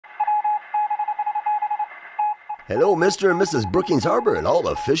Hello, Mr. and Mrs. Brookings Harbor and all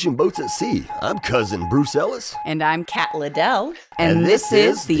the fishing boats at sea. I'm Cousin Bruce Ellis. And I'm Kat Liddell. And this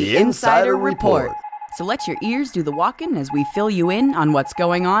is the Insider Report. So let your ears do the walking as we fill you in on what's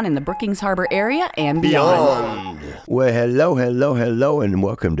going on in the Brookings Harbor area and beyond. Well, hello, and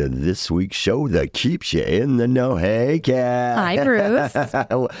welcome to this week's show that keeps you in the know. Hey, Kat. Hi, Bruce.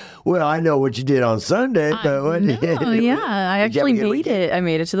 Well, I know what you did on Sunday. I actually made it. I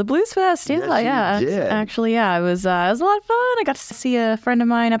made it to the Blues Fest. Yes, you did. Actually, it was a lot of fun. I got to see a friend of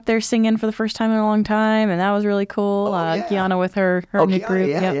mine up there singing for the first time in a long time, and that was really cool. Kiana with her new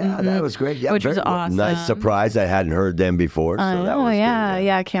group. That was great. Yeah, which was awesome. Nice surprise. I hadn't heard them before. So that was good.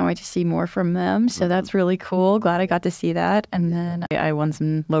 I can't wait to see more from them. So that's really cool. Glad I got to see that. And then I won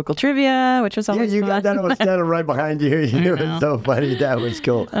some local trivia, which was always you fun. got that. I was standing right behind you. It was so funny. That was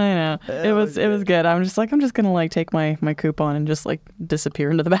cool. I know. It was good. I'm just gonna take my coupon and just disappear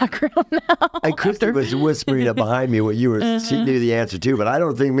into the background now. And Christy was whispering up behind me what you were. She knew the answer to, but I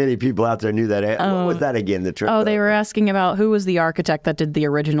don't think many people out there knew that. What was that again? The trivia. They were asking about who was the architect that did the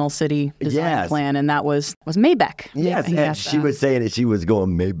original city design plan, and that was Maybeck. Yes, and she was saying that she was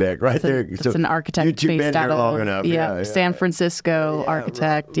going Maybeck right there. It's an architect based out of long enough. San Francisco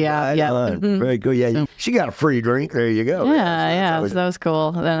architect. Very cool. Yeah, she got a free drink. There you go. So that was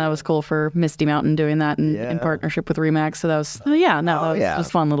cool. Then that was cool for Misty Mountain doing that in partnership with Remax. So that was just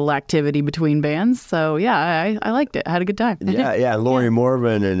a fun little activity between bands. So I liked it. I had a good time. And Lori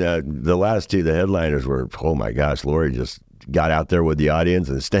Morvan and the last two, the headliners were, oh my gosh, Lori just got out there with the audience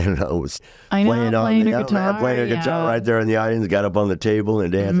and playing a guitar right there in the audience, got up on the table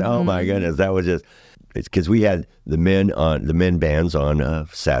and danced. Oh my goodness, that was just, it's because we had the men bands on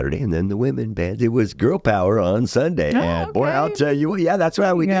Saturday and then the women bands. It was girl power on Sunday. Boy, I'll tell you what, that's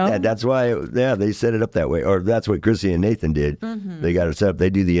why we did that. That's why, they set it up that way. Or that's what Chrissy and Nathan did. They got it set up. They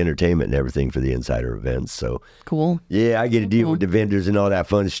do the entertainment and everything for the Insider events. So cool. Yeah, I get to deal with the vendors and all that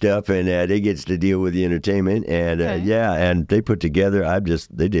fun stuff, and they get to deal with the entertainment. And and they put together,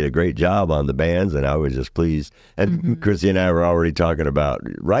 they did a great job on the bands, and I was just pleased. And Chrissy and I were already talking about,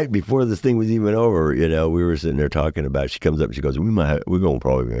 right before this thing was even over, we were sitting there talking about, she comes up and she goes, we're going to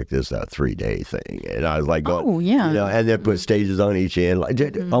probably make this a 3-day thing. And I was like, and then put stages on each end,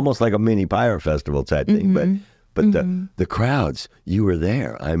 almost like a mini pyre festival type thing. But the crowds, you were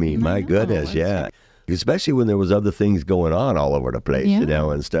there. I mean, my goodness, especially when there was other things going on all over the place,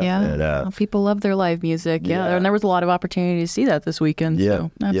 and stuff. Yeah, and, people love their live music. And there was a lot of opportunity to see that this weekend.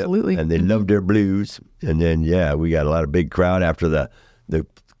 So absolutely. And they loved their blues. And then, we got a lot of big crowd after the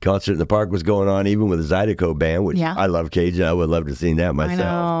concert in the park was going on, even with the Zydeco band, which I love Cajun. I would love to see that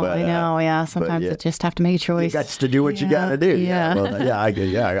myself. I know. Sometimes you just have to make a choice. You got to do what you got to do. I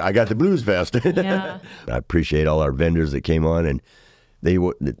got the Blues Fest. I appreciate all our vendors that came on, and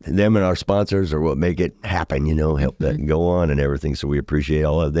them and our sponsors are what make it happen, help that go on and everything. So we appreciate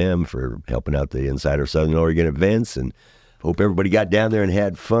all of them for helping out the Insider Southern Oregon events, and hope everybody got down there and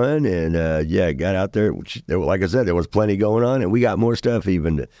had fun, and got out there. Like I said, there was plenty going on, and we got more stuff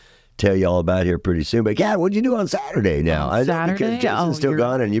even to tell you all about here pretty soon. But Kat, what'd you do on Saturday now? Saturday? Because Jason's still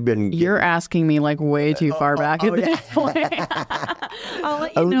gone, and you're asking me way too far back at this point. I'll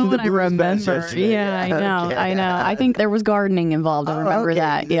let you know when I remember. I know. I think there was gardening involved. I remember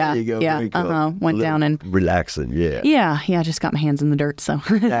that. There you go. Cool. Went down and relaxing. Just got my hands in the dirt. So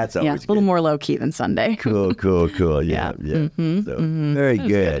that's always a little more low key than Sunday. Cool. Very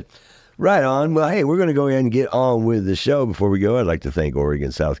good. Right on. Well, hey, we're going to go ahead and get on with the show. Before we go, I'd like to thank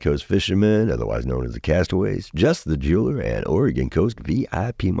Oregon South Coast Fishermen, otherwise known as the Castaways, Just the Jeweler, and Oregon Coast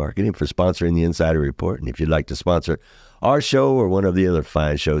VIP Marketing for sponsoring the Insider Report. And if you'd like to sponsor our show or one of the other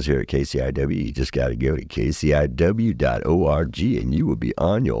fine shows here at KCIW, you just got to go to kciw.org and you will be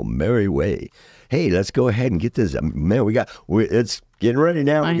on your merry way. Hey, let's go ahead and get this. Man, it's getting ready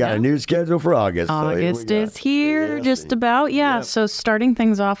now. We got a new schedule for August. August is here, just about. So starting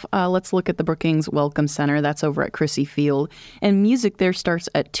things off, let's look at the Brookings Welcome Center. That's over at Crissy Field. And music there starts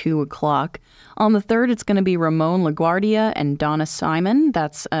at 2 o'clock. On the 3rd, it's going to be Ramon LaGuardia and Donna Simon.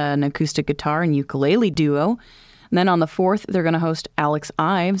 That's an acoustic guitar and ukulele duo. And then on the 4th, they're going to host Alex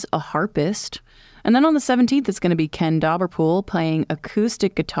Ives, a harpist. And then on the 17th, it's going to be Ken Dauberpool playing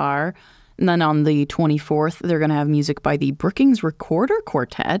acoustic guitar. And then on the 24th, they're going to have music by the Brookings Recorder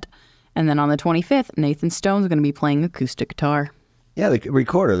Quartet. And then on the 25th, Nathan Stone's going to be playing acoustic guitar. Yeah, the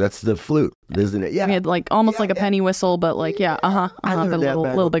recorder, that's the flute. isn't it? Yeah. We had like almost like a penny whistle, but like, but a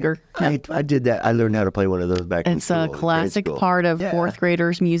little bigger. Yeah. I did that. I learned how to play one of those back in school. It's a classic part of fourth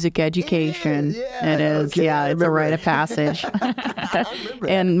graders' music education. It is. Okay, yeah, it's a rite of passage.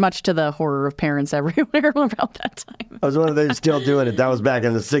 And much to the horror of parents everywhere about that time. I was one of those still doing it. That was back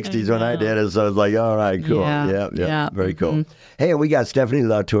in the 60s when I did it. So I was like, all right, cool. Yeah. Very cool. Hey, we got Stephanie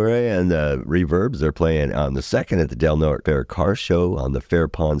LaTorre and the Reverbs. They're playing on the 2nd at the Del Norte Fair Car Show on the Fair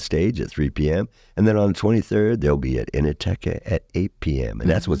Pond stage at 3 p.m. And then on the 23rd, they'll be at Enoteca at 8 p.m. And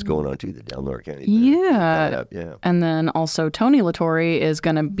that's what's going on, too, the Del Norte County Fair. Yeah. And then also Tony LaTorre is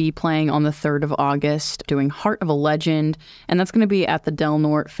going to be playing on the 3rd of August, doing Heart of a Legend. And that's going to be at the Del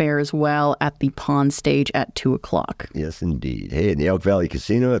Norte Fair as well at the Pond stage at 2 o'clock. Yes, indeed. Hey, in the Elk Valley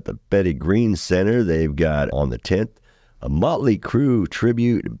Casino at the Betty Green Center, they've got on the 10th, a Motley Crue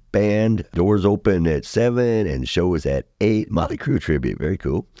tribute band. Doors open at 7 and show is at 8. Motley Crue tribute. Very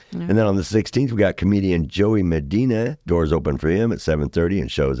cool. Yeah. And then on the 16th, we got comedian Joey Medina. Doors open for him at 7:30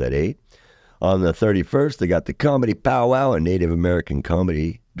 and shows at 8. On the 31st, they got the Comedy Powwow, a Native American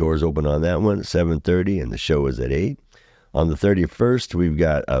comedy. Doors open on that one at 7:30 and the show is at 8. On the 31st, we've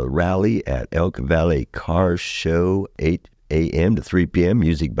got a rally at Elk Valley Car Show, 8 a.m. to 3 p.m.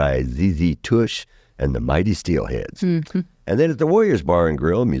 Music by ZZ Tush and the Mighty Steelheads. And then at the Warriors Bar and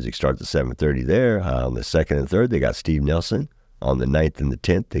Grill, music starts at 7:30 there. On the 2nd and 3rd, they got Steve Nelson. On the 9th and the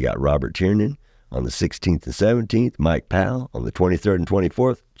 10th, they got Robert Tiernan. On the 16th and 17th, Mike Powell. On the 23rd and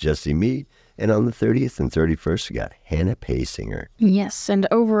 24th, Jesse Meade. And on the 30th and 31st, we got Hannah Paysinger. Yes, and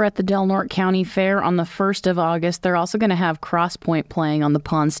over at the Del Norte County Fair on the 1st of August, they're also going to have Crosspoint playing on the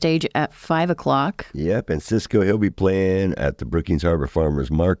Pond stage at 5 o'clock. Yep, and Cisco, he'll be playing at the Brookings Harbor Farmers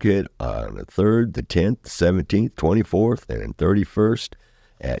Market on the 3rd, the 10th, 17th, 24th, and then 31st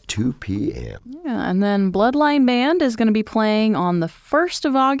at 2 p.m. Yeah, and then Bloodline Band is going to be playing on the 1st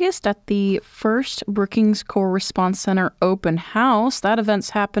of August at the First Brookings Corps Response Center Open House. That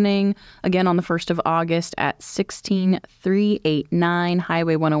event's happening again on the 1st of August at 16389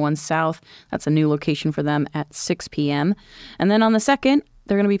 Highway 101 South. That's a new location for them at 6 p.m. And then on the 2nd,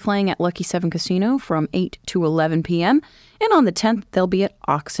 they're going to be playing at Lucky 7 Casino from 8 to 11 p.m. And on the 10th, they'll be at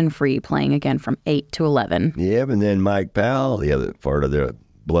Oxenfree playing again from 8 to 11. Yep, and then Mike Powell, the other part of the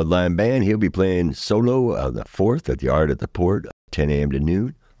Bloodline Band, he'll be playing solo on the 4th at the Art at the Port, 10 a.m. to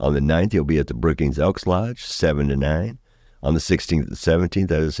noon. On the 9th, he'll be at the Brookings Elks Lodge, 7 to 9. On the 16th and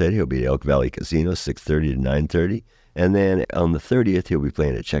 17th, as I said, he'll be at Elk Valley Casino, 6:30 to 9:30. And then on the 30th, he'll be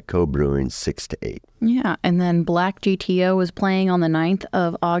playing at Chetco Brewing, 6 to 8. Yeah, and then Black GTO is playing on the 9th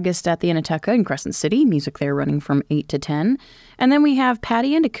of August at the Enoteca in Crescent City. Music there running from 8 to 10. And then we have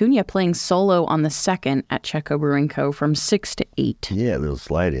Patty and Acuna playing solo on the 2nd at Chetco Brewing Co. from 6 to 8. Yeah, a little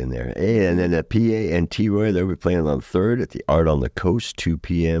slide in there. And then the PA and T-Roy, they'll be playing on the 3rd at the Art on the Coast, 2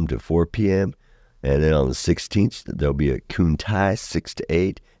 p.m. to 4 p.m. And then on the 16th, they'll be at Kuntai, 6 to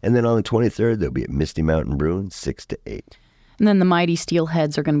 8. And then on the 23rd, they'll be at Misty Mountain Brewing, 6 to 8. And then the Mighty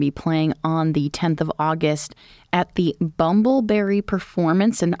Steelheads are going to be playing on the 10th of August at the Bumbleberry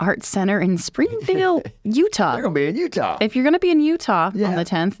Performance and Art Center in Springfield, Utah. They're going to be in Utah. If you're going to be in Utah on the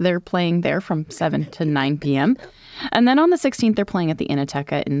 10th, they're playing there from 7 to 9 p.m. And then on the 16th, they're playing at the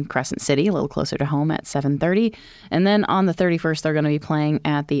Enoteca in Crescent City, a little closer to home at 7:30. And then on the 31st, they're going to be playing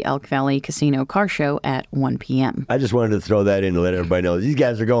at the Elk Valley Casino Car Show at 1 p.m. I just wanted to throw that in to let everybody know these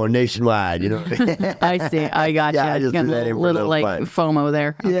guys are going nationwide, you know. I see. I got you. Yeah, I just threw that in for a little like fun. FOMO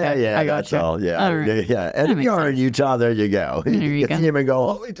there. Okay. Yeah, I got that's you. all. Yeah, all right. Yeah. And if you're in Utah, there you go. You can see him and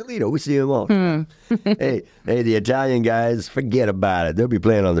go, holy Toledo, we see him all. Hey, the Italian guys, forget about it. They'll be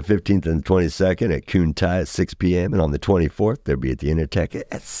playing on the 15th and 22nd at Kuntai at 6 p.m. And on the 24th, they'll be at the Enoteca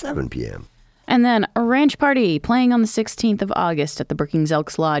at 7 p.m. And then a ranch party playing on the 16th of August at the Brookings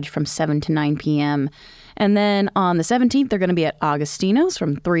Elks Lodge from 7 to 9 p.m. And then on the 17th, they're going to be at Augustino's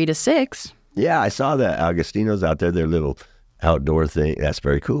from 3 to 6. Yeah, I saw the Augustino's out there, their little outdoor thing. That's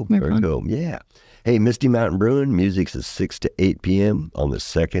very cool. Very cool. Yeah. Hey, Misty Mountain Brewing, music's at 6 to 8 p.m. On the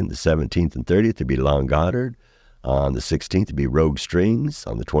 2nd, the 17th, and 30th, it'll be Long Goddard. On the 16th, it'll be Rogue Strings.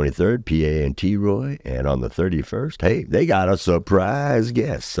 On the 23rd, PA and T-Roy. And on the 31st, hey, they got a surprise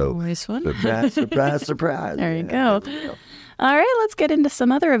guest. So, always fun. Surprise. There you go. All right, let's get into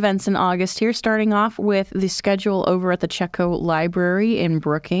some other events in August here, starting off with the schedule over at the Chetco Library in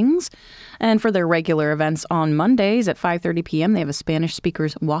Brookings. And for their regular events on Mondays at 5:30 p.m., they have a Spanish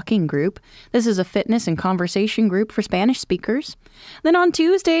speakers walking group. This is a fitness and conversation group for Spanish speakers. Then on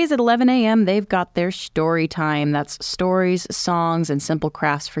Tuesdays at 11 a.m., they've got their story time. That's stories, songs, and simple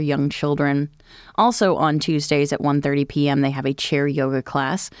crafts for young children. Also on Tuesdays at 1:30 p.m., they have a chair yoga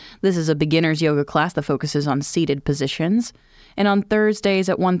class. This is a beginner's yoga class that focuses on seated positions. And on Thursdays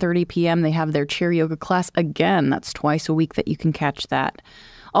at 1:30 p.m., they have their chair yoga class again. That's twice a week that you can catch that.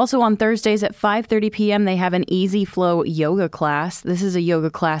 Also on Thursdays at 5:30 p.m., they have an Easy Flow yoga class. This is a yoga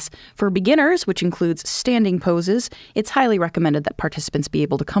class for beginners, which includes standing poses. It's highly recommended that participants be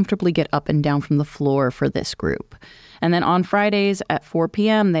able to comfortably get up and down from the floor for this group. And then on Fridays at 4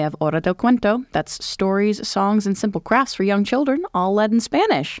 p.m., they have Hora del Cuento. That's stories, songs, and simple crafts for young children, all led in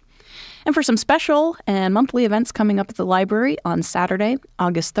Spanish. And for some special and monthly events coming up at the library on Saturday,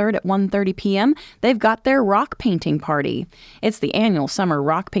 August 3rd at 1:30 p.m., they've got their rock painting party. It's the annual summer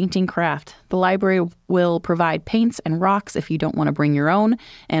rock painting craft. The library will provide paints and rocks if you don't want to bring your own,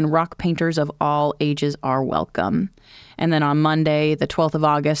 and rock painters of all ages are welcome. And then on Monday, the 12th of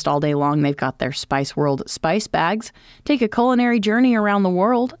August, all day long, they've got their Spice World spice bags. Take a culinary journey around the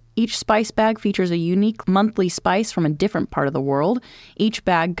world. Each spice bag features a unique monthly spice from a different part of the world. Each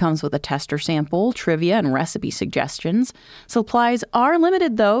bag comes with a tester sample, trivia, and recipe suggestions. Supplies are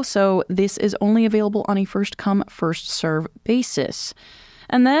limited, though, so this is only available on a first-come, first-serve basis.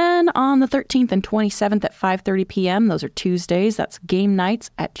 And then on the 13th and 27th at 5:30 p.m., those are Tuesdays, that's game nights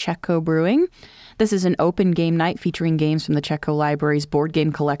at Chetco Brewing. This is an open game night featuring games from the Chetco Library's board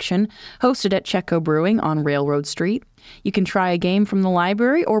game collection, hosted at Chetco Brewing on Railroad Street. You can try a game from the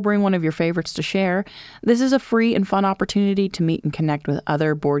library or bring one of your favorites to share. This is a free and fun opportunity to meet and connect with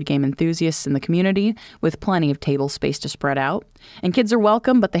other board game enthusiasts in the community, with plenty of table space to spread out. And kids are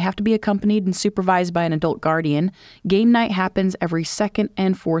welcome, but they have to be accompanied and supervised by an adult guardian. Game night happens every second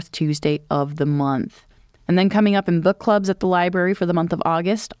and fourth Tuesday of the month. And then coming up in book clubs at the library for the month of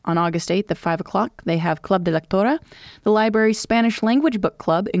August, on August 8th at 5 o'clock, they have Club de Lectura. The library's Spanish language book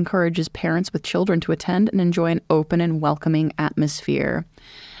club encourages parents with children to attend and enjoy an open and welcoming atmosphere.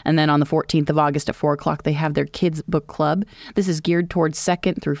 And then on the 14th of August at 4 o'clock, they have their Kids Book Club. This is geared towards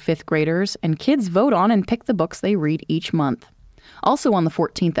 2nd through 5th graders, and kids vote on and pick the books they read each month. Also on the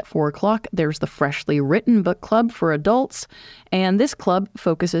 14th at 4 o'clock, there's the Freshly Written Book Club for adults, and this club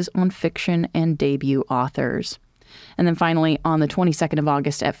focuses on fiction and debut authors. And then finally, on the 22nd of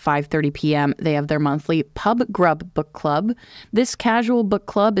August at 5:30 p.m., they have their monthly Pub Grub Book Club. This casual book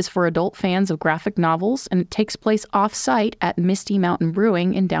club is for adult fans of graphic novels, and it takes place off-site at Misty Mountain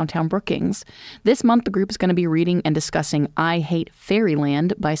Brewing in downtown Brookings. This month, the group is going to be reading and discussing I Hate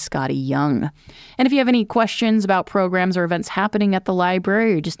Fairyland by Scotty Young. And if you have any questions about programs or events happening at the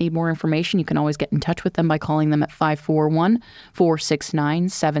library, or you just need more information, you can always get in touch with them by calling them at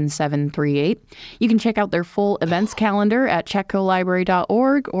 541-469-7738. You can check out their full events calendar at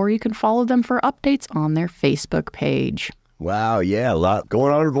chetcolibrary.org, or you can follow them for updates on their Facebook page. Wow, yeah, a lot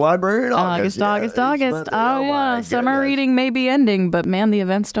going on at the library in August. August. Oh, yeah. Summer reading may be ending, but man, the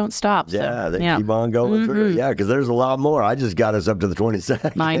events don't stop. So, they keep on going through. Yeah, because there's a lot more. I just got us up to the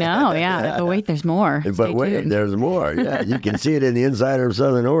 22nd. I know, yeah. But wait, there's more. But wait, there's more. Yeah, you can see it in the Insider of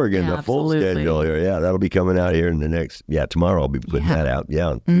Southern Oregon, the full schedule here. Yeah, that'll be coming out here in the next, tomorrow I'll be putting that out. Yeah,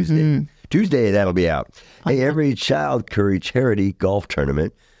 on Tuesday. Tuesday, that'll be out. Hey, Every Child Curry Charity Golf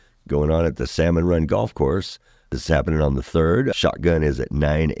Tournament going on at the Salmon Run Golf Course. This is happening on the 3rd. Shotgun is at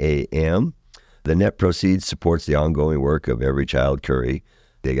 9 a.m. The net proceeds supports the ongoing work of Every Child Curry.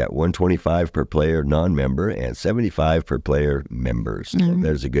 They got $125 per player non-member and $75 per player members. So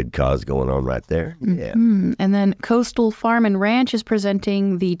there's a good cause going on right there. Yeah. And then Coastal Farm and Ranch is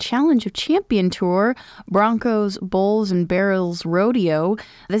presenting the Challenge of Champion Tour Broncos, Bulls, and Barrels Rodeo.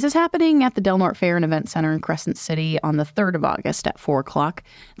 This is happening at the Del Norte Fair and Event Center in Crescent City on the 3rd of August at 4 o'clock.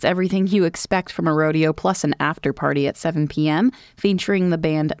 It's everything you expect from a rodeo, plus an after party at 7 p.m. featuring the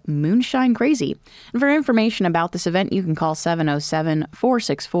band Moonshine Crazy. And for information about this event, you can call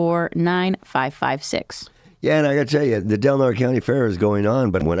 707-464-9556. Yeah, and I got to tell you, the Del Norte County Fair is going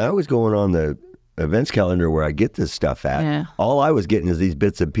on, but when I was going on the events calendar where I get this stuff at, all I was getting is these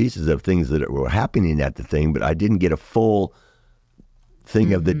bits and pieces of things that were happening at the thing, but I didn't get a full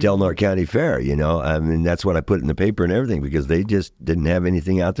thing of the Del Norte County Fair, you know. I mean, that's what I put in the paper and everything, because they just didn't have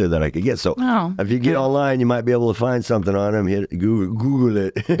anything out there that I could get. So if you get online, you might be able to find something on them. Hit Google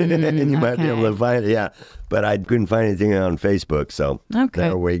it, and you might be able to find it. Yeah, but I couldn't find anything on Facebook, so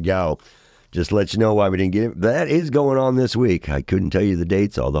there we go. Just let you know why we didn't get it. That is going on this week. I couldn't tell you the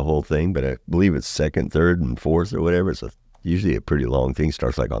dates, the whole thing, but I believe it's 2nd, 3rd, and 4th or whatever. It's usually a pretty long thing.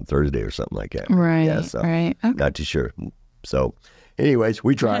 Starts like on Thursday or something like that. Right, yeah, so right. Okay. Not too sure. So Anyways,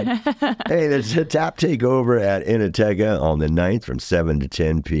 we tried. Hey, there's a Tap Takeover at Enoteca on the 9th from 7 to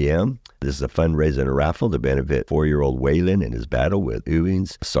 10 p.m. This is a fundraiser and a raffle to benefit 4-year-old Waylon in his battle with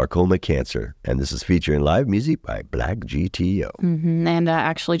Ewing's sarcoma cancer. And this is featuring live music by Black GTO. And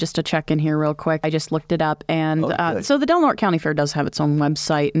actually, just to check in here real quick, I just looked it up. And so the Del Norte County Fair does have its own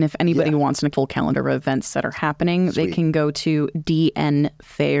website. And if anybody wants a full calendar of events that are happening, they can go to dnfair.org.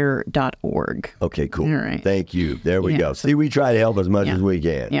 Okay, cool. All right. Thank you. There we go. See, we try to help as much as we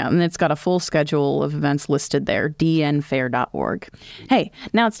can. Yeah, and it's got a full schedule of events listed there, dnfair.org. Hey,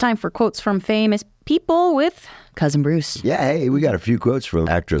 now it's time for quotes from famous people with Cousin Bruce. Yeah, hey, we got a few quotes from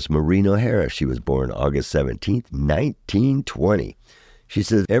actress Maureen O'Hara. She was born August 17th, 1920. She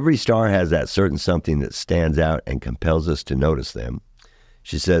says, every star has that certain something that stands out and compels us to notice them.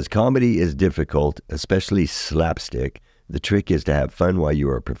 She says, comedy is difficult, especially slapstick. The trick is to have fun while you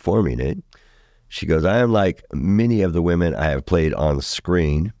are performing it. She goes, I am like many of the women I have played on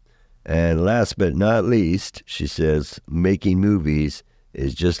screen. And last but not least, she says, making movies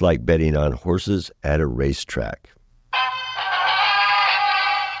is just like betting on horses at a racetrack.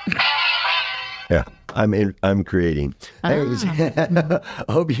 Yeah, I'm creating. Anyways, I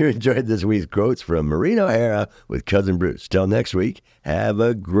hope you enjoyed this week's quotes from Maureen O'Hara with Cousin Bruce. Till next week, have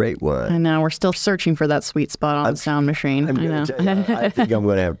a great one. I know, we're still searching for that sweet spot on the sound machine. I think I'm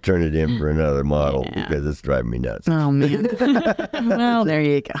going to have to turn it in for another model because it's driving me nuts. Oh, man. Well, there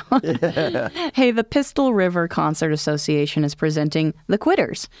you go. Hey, the Pistol River Concert Association is presenting The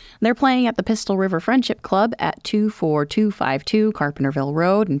Quitters. They're playing at the Pistol River Friendship Club at 24252 Carpenterville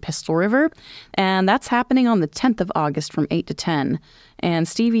Road in Pistol River. And that's happening on the 10th of August from 8 to 10. And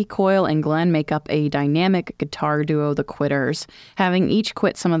Stevie Coyle and Glenn make up a dynamic guitar duo, The Quitters. Having each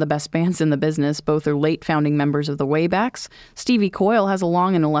quit some of the best bands in the business, both are late founding members of the Waybacks. Stevie Coyle has a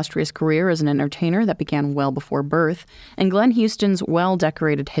long and illustrious career as an entertainer that began well before birth. And Glenn Houston's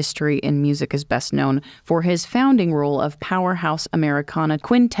well-decorated history in music is best known for his founding role of powerhouse Americana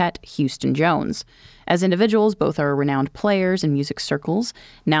quintet Houston Jones. As individuals, both are renowned players in music circles.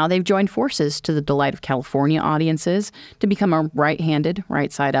 Now they've joined forces to the delight of California audiences to become a right-handed,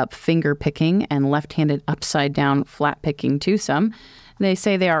 right-side-up finger-picking and left-handed upside-down flat-picking twosome. They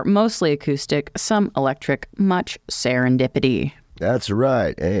say they are mostly acoustic, some electric, much serendipity. That's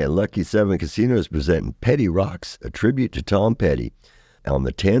right. Hey, Lucky 7 Casino is presenting Petty Rocks, a tribute to Tom Petty. On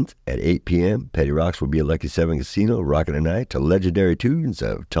the 10th at 8 p.m., Petty Rocks will be at Lucky 7 Casino, rocking a night to legendary tunes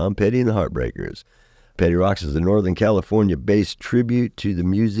of Tom Petty and the Heartbreakers. Petty Rocks is a Northern California-based tribute to the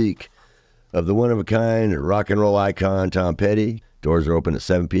music of the one-of-a-kind rock and roll icon Tom Petty. Doors are open at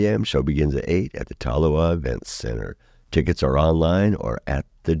 7 p.m. Show begins at 8 at the Taloa Events Center. Tickets are online or at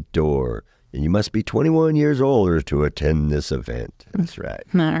the door. And you must be 21 years older to attend this event. That's right.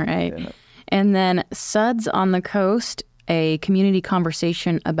 All right. Yeah. And then Suds on the Coast, a community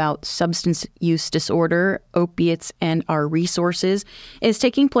conversation about substance use disorder, opiates, and our resources, is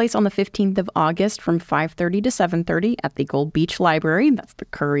taking place on the 15th of August from 5:30 to 7:30 at the Gold Beach Library. That's the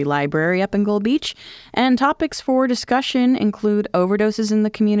Curry Library up in Gold Beach. And topics for discussion include overdoses in the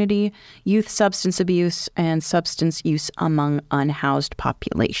community, youth substance abuse, and substance use among unhoused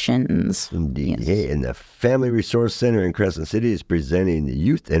populations. Indeed. Yes. Hey, and the Family Resource Center in Crescent City is presenting the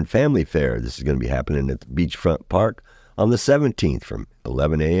Youth and Family Fair. This is going to be happening at the Beachfront Park on the 17th from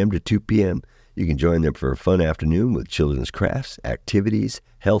 11 a.m. to 2 p.m. You can join them for a fun afternoon with children's crafts, activities,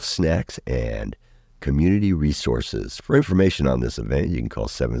 health snacks, and community resources. For information on this event, you can call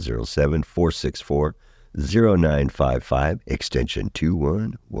 707-464-0955, extension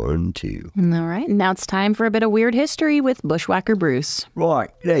 2112. All right, now it's time for a bit of weird history with Bushwhacker Bruce. Right.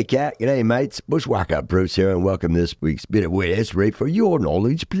 G'day, Kat. G'day, mates. Bushwhacker Bruce here, and welcome this week's bit of weird history for your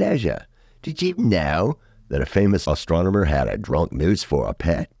knowledge pleasure. Did you know that a famous astronomer had a drunk moose for a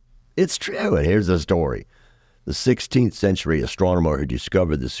pet? It's true, and here's the story. The 16th century astronomer who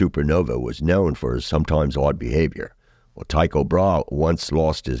discovered the supernova was known for his sometimes odd behavior. Well, Tycho Brahe once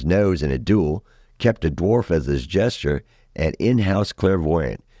lost his nose in a duel, kept a dwarf as his jester, an in-house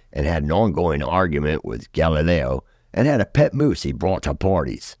clairvoyant, and had an ongoing argument with Galileo, and had a pet moose he brought to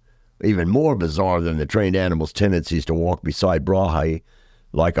parties. Even more bizarre than the trained animal's tendencies to walk beside Brahe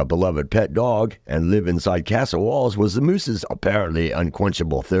like a beloved pet dog and live inside castle walls was the moose's apparently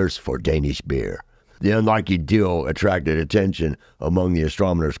unquenchable thirst for Danish beer. The unlikely duo attracted attention among the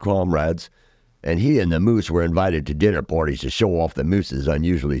astronomer's comrades, and he and the moose were invited to dinner parties to show off the moose's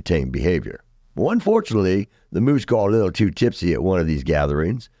unusually tame behavior. Well, unfortunately, the moose got a little too tipsy at one of these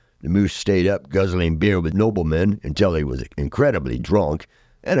gatherings. The moose stayed up guzzling beer with noblemen until he was incredibly drunk,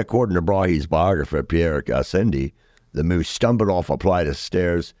 and according to Brahe's biographer Pierre Gassendi, the moose stumbled off a flight of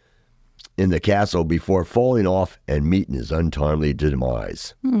stairs in the castle before falling off and meeting his untimely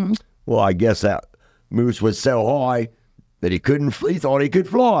demise. Well, I guess that moose was so high that he thought he could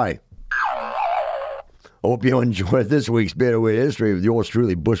fly. I hope you enjoyed this week's Bit of Weird History with yours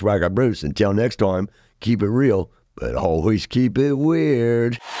truly, Bushwhacker Bruce. Until next time, keep it real, but always keep it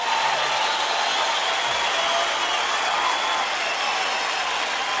weird.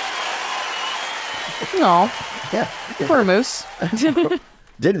 Oh, Yeah. poor moose.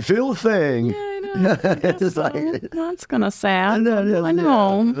 Didn't feel a thing. Yeah, I know. It's like, That's kind of sad. I know. I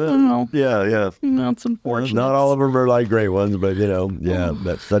know. Yeah. That's unfortunate. Not all of them are like great ones, but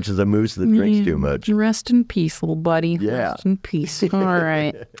that's such as a moose that drinks too much. Rest in peace, little buddy. Yeah. Rest in peace. All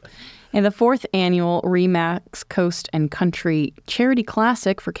right. And the fourth annual Remax Coast and Country Charity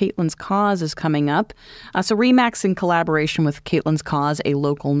Classic for Caitlin's Cause is coming up. So Remax, in collaboration with Caitlin's Cause, a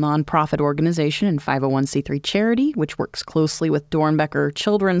local nonprofit organization and 501c3 charity, which works closely with Dornbecker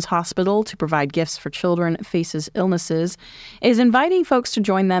Children's Hospital to provide gifts for children faces illnesses, is inviting folks to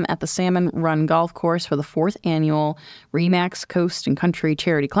join them at the Salmon Run Golf Course for the fourth annual Remax Coast and Country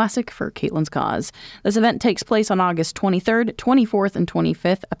Charity Classic for Caitlin's Cause. This event takes place on August 23rd, 24th, and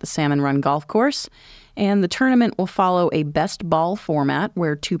 25th at the Salmon Run Golf Course, and the tournament will follow a best ball format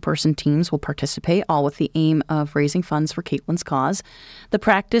where two-person teams will participate, all with the aim of raising funds for Caitlin's Cause. The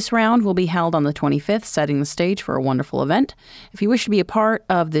practice round will be held on the 25th, setting the stage for a wonderful event. If you wish to be a part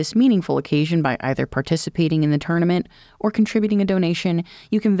of this meaningful occasion by either participating in the tournament or contributing a donation,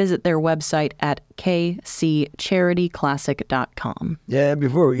 you can visit their website at kccharityclassic.com. Yeah,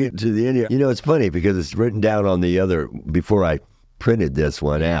 before we get to the end here, it's funny because it's written down on the other, before I printed this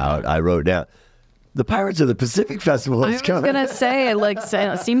one out, I wrote down, the Pirates of the Pacific Festival is coming. I was going to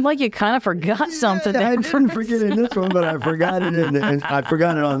say, it seemed like you kind of forgot something there. I didn't forget in this one, but I forgot it, and I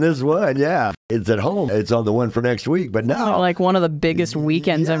forgot it on this one, yeah. It's at home. It's on the one for next week, but now. Like one of the biggest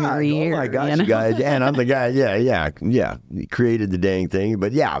weekends of every year. Oh my gosh, you guys. And I'm the guy, yeah. He created the dang thing.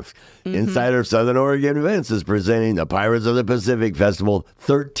 But yeah, Insider of Southern Oregon Events is presenting the Pirates of the Pacific Festival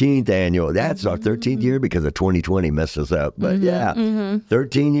 13th annual. That's our 13th year because of 2020 messed us up. But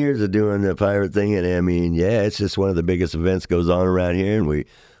 13 years of doing the pirate thing. And I mean, it's just one of the biggest events goes on around here. And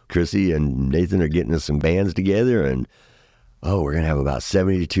Chrissy and Nathan are getting us some bands together, and we're going to have about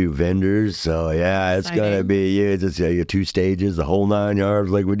 72 vendors. So, it's going to be it's 2 stages, the whole 9 yards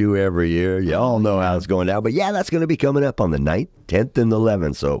like we do every year. You all know how it's going down. But, that's going to be coming up on the 9th, 10th, and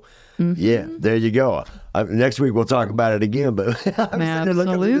 11th. So, there you go. Next week we'll talk about it again. But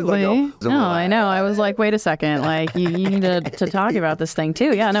Absolutely. I know. I was like, wait a second. Like, you need to talk about this thing,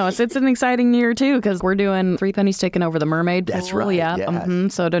 too. Yeah, no, it's an exciting year, too, because we're doing Three Pennies taking over the Mermaid Pool. That's right. Yeah.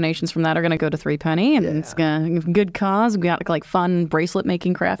 So donations from that are going to go to Three Penny, and it's going to good cause. We got like fun bracelet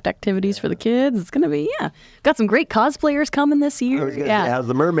making craft activities for the kids. It's going to be, got some great cosplayers coming this year. How's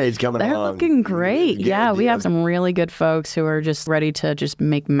the mermaids coming along? They're looking great. We have some really good folks who are just ready to just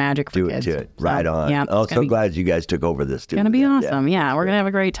make magic for kids. Do it. Right on. Yeah. So glad you guys took over this too. It's going to be awesome. Yeah, we're going to have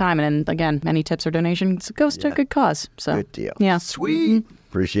a great time. And then, again, any tips or donations goes to a good cause. So, good deal. Yeah. Sweet.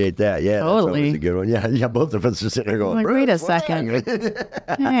 Appreciate that. Yeah, totally. That's a good one. Yeah. Both of us are sitting there going, like, wait a second.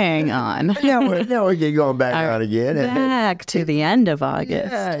 Hang on. Now we're getting going back on again. Back to the end of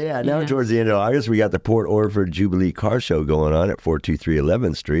August. Now towards the end of August, we got the Port Orford Jubilee Car Show going on at 423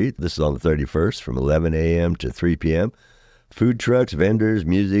 11th Street. This is on the 31st from 11 a.m. to 3 p.m. Food trucks, vendors,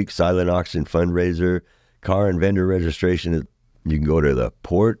 music, silent auction fundraiser, car and vendor registration. You can go to the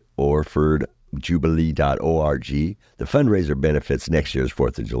portorfordjubilee.org. The fundraiser benefits next year's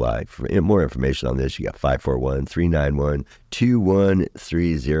 4th of July. For more information on this, you got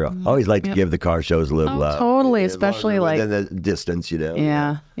 541-391-2130. I always like to give the car shows a little love. Totally, especially within the distance,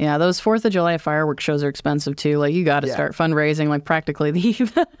 Yeah. Those 4th of July fireworks shows are expensive too. Like, you got to start fundraising like practically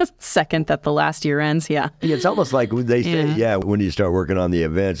the second that the last year ends. Yeah. It's almost like they say, when you start working on the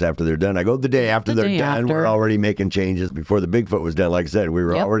events after they're done. I go the day after they're done. We're already making changes. Before the Bigfoot was done, like I said, we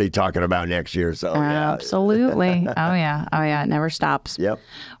were already talking about next year. So absolutely. Oh yeah. It never stops. Yep.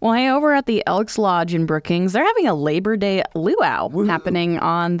 Well, hey, over at the Elks Lodge in Brookings, they're having a Labor Day luau happening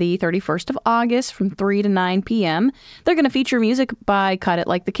on the 31st of August from 3 to 9 p.m. They're going to feature music by Cut It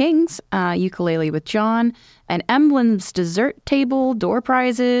Like the Kings, Ukulele with John, an Emblem's dessert table, door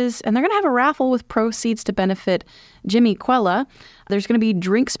prizes, and they're going to have a raffle with proceeds to benefit Jimmy Quella. There's going to be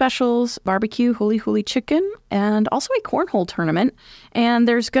drink specials, barbecue, huli chicken, and also a cornhole tournament. And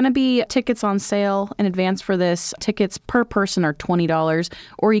there's going to be tickets on sale in advance for this. Tickets per person are $20,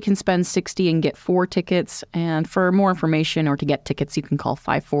 or you can spend $60 and get 4 tickets. And for more information or to get tickets, you can call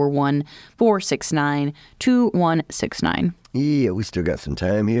 541-469-2169. Yeah, we still got some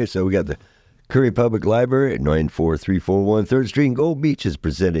time here. So we got the Curry Public Library at 94341 3rd Street in Gold Beach is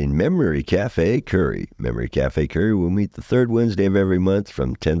presenting Memory Cafe Curry. Memory Cafe Curry will meet the third Wednesday of every month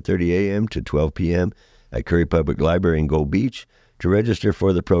from 10:30 a.m. to 12 p.m. at Curry Public Library in Gold Beach. To register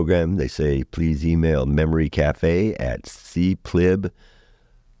for the program, they say please email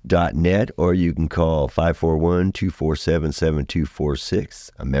memorycafe@cplib.net, or you can call 541-247-7246.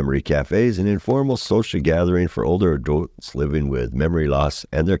 A Memory Cafe is an informal social gathering for older adults living with memory loss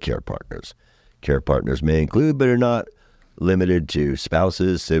and their care partners. Care partners may include, but are not limited to,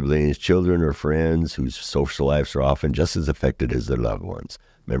 spouses, siblings, children, or friends whose social lives are often just as affected as their loved ones.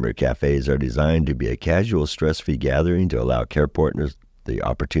 Memory cafes are designed to be a casual, stress-free gathering to allow care partners the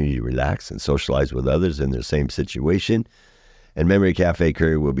opportunity to relax and socialize with others in their same situation. And Memory Cafe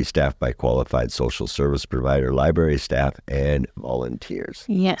Curry will be staffed by qualified social service provider, library staff, and volunteers.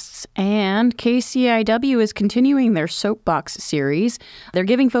 Yes, and KCIW is continuing their Soapbox series. They're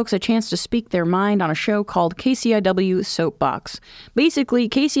giving folks a chance to speak their mind on a show called KCIW Soapbox. Basically,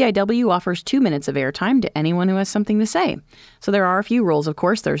 KCIW offers 2 minutes of airtime to anyone who has something to say. So there are a few rules, of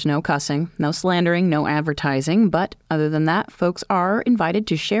course. There's no cussing, no slandering, no advertising, but other than that, folks are invited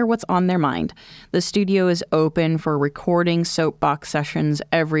to share what's on their mind. The studio is open for recording Soapbox sessions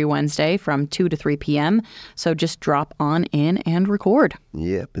every Wednesday from 2 to 3 p.m., so just drop on in and record.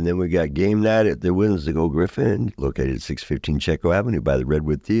 Yep, and then we got game night at the Whimsical Griffin, located at 615 Chetco Avenue by the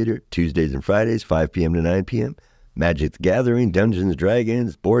Redwood Theater, Tuesdays and Fridays, 5 p.m. to 9 p.m. Magic the Gathering, Dungeons &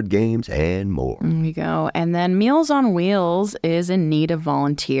 Dragons, board games, and more. There you go. And then Meals on Wheels is in need of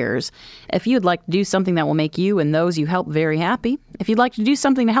volunteers. If you'd like to do something that will make you and those you help very happy, if you'd like to do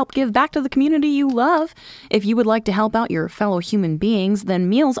something to help give back to the community you love, if you would like to help out your fellow human beings, then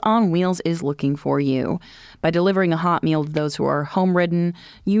Meals on Wheels is looking for you. By delivering a hot meal to those who are home-ridden,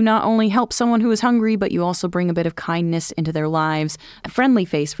 you not only help someone who is hungry, but you also bring a bit of kindness into their lives, a friendly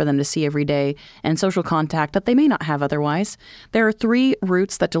face for them to see every day, and social contact that they may not have otherwise. There are 3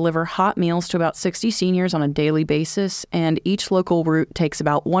 routes that deliver hot meals to about 60 seniors on a daily basis, and each local route takes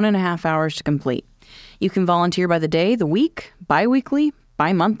about 1.5 hours to complete. You can volunteer by the day, the week, bi-weekly,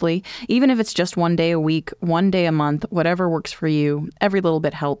 bi-monthly, even if it's just 1 day a week, 1 day a month, whatever works for you. Every little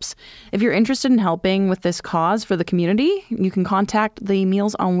bit helps. If you're interested in helping with this cause for the community, you can contact the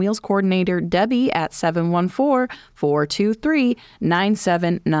Meals on Wheels coordinator, Debbie, at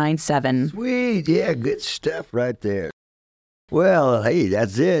 714-423-9797. Sweet. Yeah, good stuff right there. Well, hey,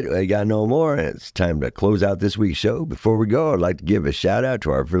 that's it. I got no more. It's time to close out this week's show. Before we go, I'd like to give a shout out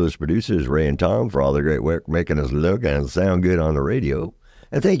to our fearless producers, Ray and Tom, for all their great work making us look and sound good on the radio.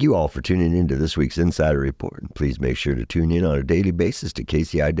 And thank you all for tuning in to this week's Insider Report. And please make sure to tune in on a daily basis to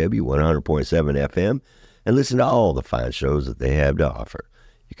KCIW 100.7 FM and listen to all the fine shows that they have to offer.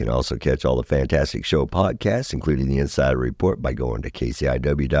 You can also catch all the fantastic show podcasts, including the Insider Report, by going to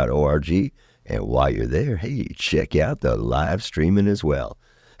kciw.org. And while you're there, hey, check out the live streaming as well.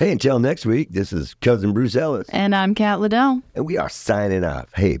 Hey, until next week, this is Cousin Bruce Ellis. And I'm Kat Liddell. And we are signing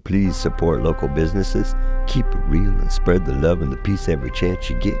off. Hey, please support local businesses. Keep it real and spread the love and the peace every chance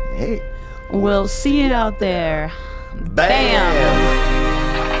you get. Hey, we'll see you out there. Bam!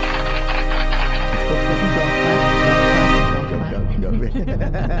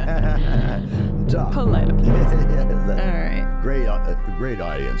 Polite. All right. Great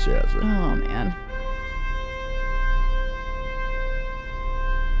audience, yes. Oh, man.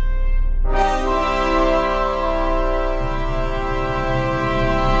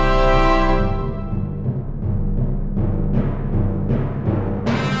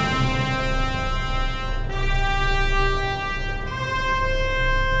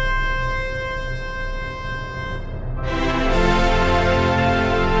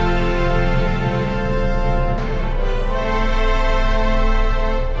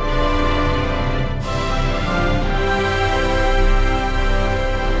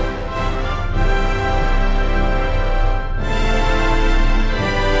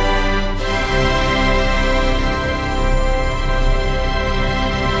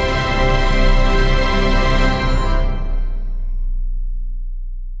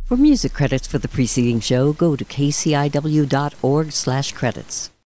 For music credits for the preceding show, go to kciw.org/credits.